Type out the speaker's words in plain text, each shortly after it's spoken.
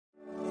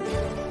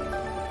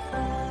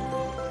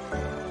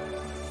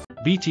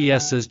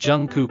BTS's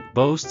Jungkook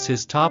boasts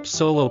his top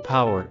solo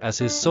power as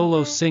his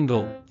solo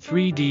single,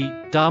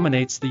 3D,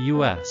 dominates the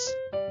US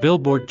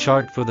Billboard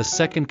chart for the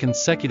second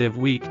consecutive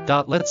week.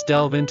 Let's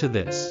delve into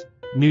this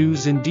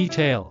news in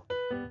detail.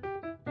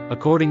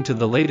 According to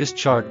the latest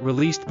chart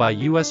released by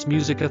US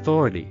Music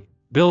Authority,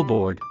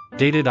 Billboard,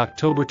 dated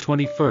October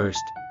 21,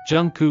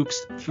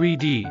 Jungkook's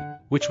 3D,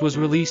 which was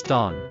released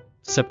on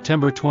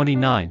September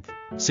 29,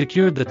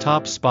 secured the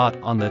top spot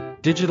on the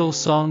digital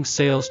song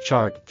sales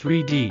chart.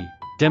 3D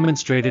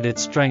demonstrated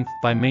its strength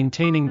by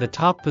maintaining the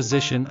top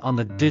position on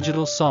the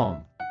digital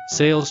song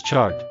sales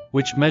chart,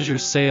 which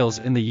measures sales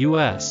in the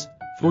US,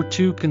 for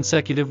 2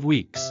 consecutive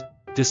weeks.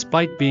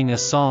 Despite being a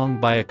song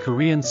by a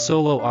Korean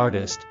solo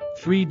artist,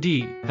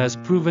 3D has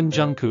proven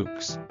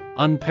Jungkook's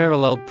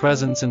unparalleled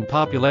presence and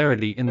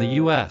popularity in the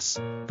US,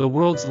 the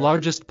world's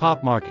largest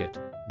pop market,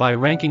 by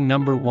ranking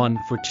number 1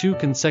 for 2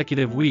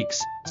 consecutive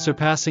weeks,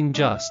 surpassing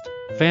Just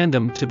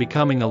Fandom to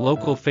becoming a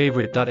local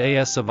favorite.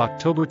 As of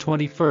October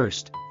 21,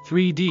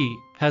 3D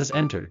has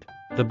entered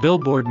the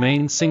Billboard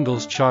main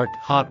singles chart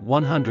Hot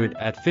 100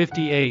 at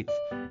 58th,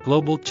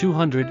 Global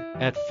 200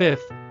 at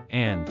 5th,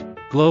 and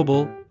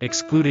Global,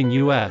 excluding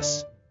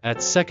US, at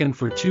 2nd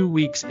for 2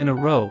 weeks in a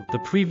row. The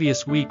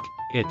previous week,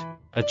 it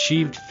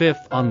achieved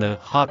 5th on the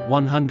Hot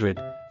 100,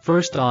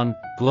 1st on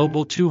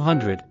Global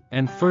 200,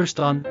 and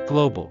 1st on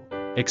Global,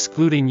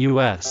 excluding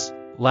US.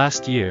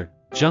 Last year,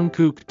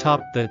 Jungkook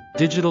topped the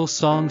digital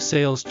song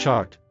sales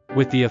chart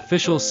with the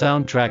official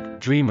soundtrack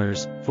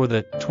Dreamers for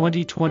the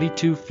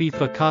 2022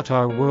 FIFA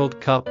Qatar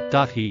World Cup.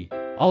 He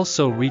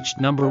also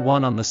reached number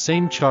 1 on the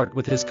same chart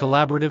with his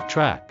collaborative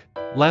track,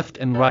 Left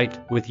and Right,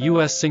 with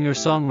US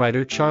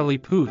singer-songwriter Charlie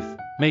Puth,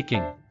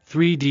 making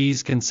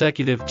 3D's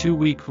consecutive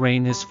 2-week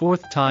reign his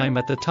 4th time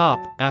at the top.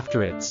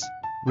 After its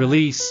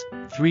release,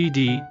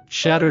 3D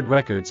shattered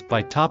records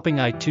by topping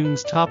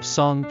iTunes top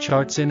song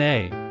charts in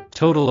a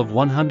total of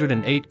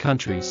 108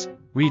 countries,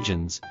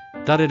 regions.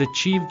 It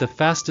achieved the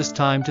fastest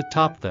time to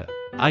top the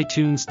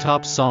iTunes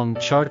top song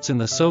charts in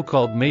the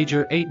so-called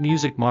major 8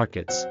 music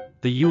markets: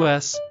 the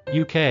US,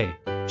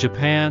 UK,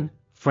 Japan,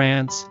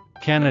 France,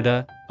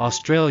 Canada,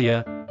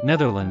 Australia,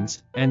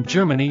 Netherlands, and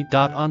Germany.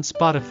 On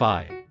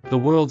Spotify, the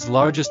world's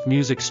largest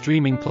music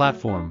streaming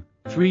platform,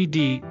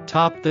 3D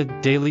topped the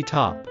daily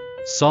top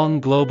song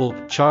global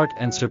chart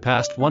and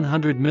surpassed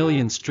 100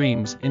 million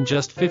streams in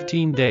just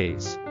 15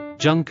 days.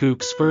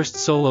 Jungkook's first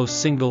solo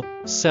single,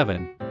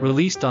 7,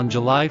 released on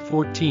July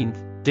 14,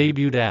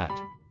 debuted at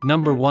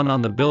number 1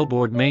 on the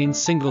Billboard main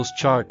singles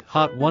chart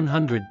Hot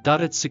 100.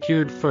 It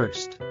secured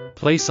first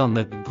place on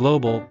the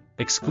Global,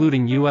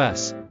 excluding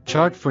US,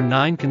 chart for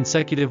 9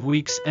 consecutive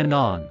weeks and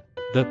on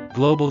the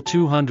Global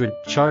 200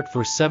 chart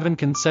for 7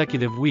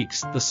 consecutive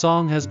weeks. The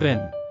song has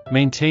been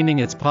maintaining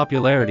its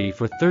popularity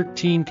for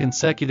 13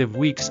 consecutive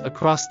weeks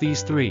across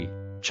these 3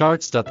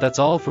 charts. That's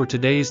all for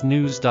today's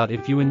news.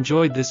 If you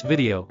enjoyed this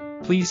video,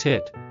 please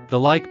hit the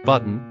like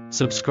button,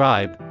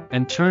 subscribe,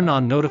 and turn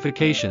on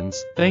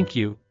notifications. Thank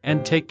you,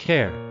 and take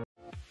care.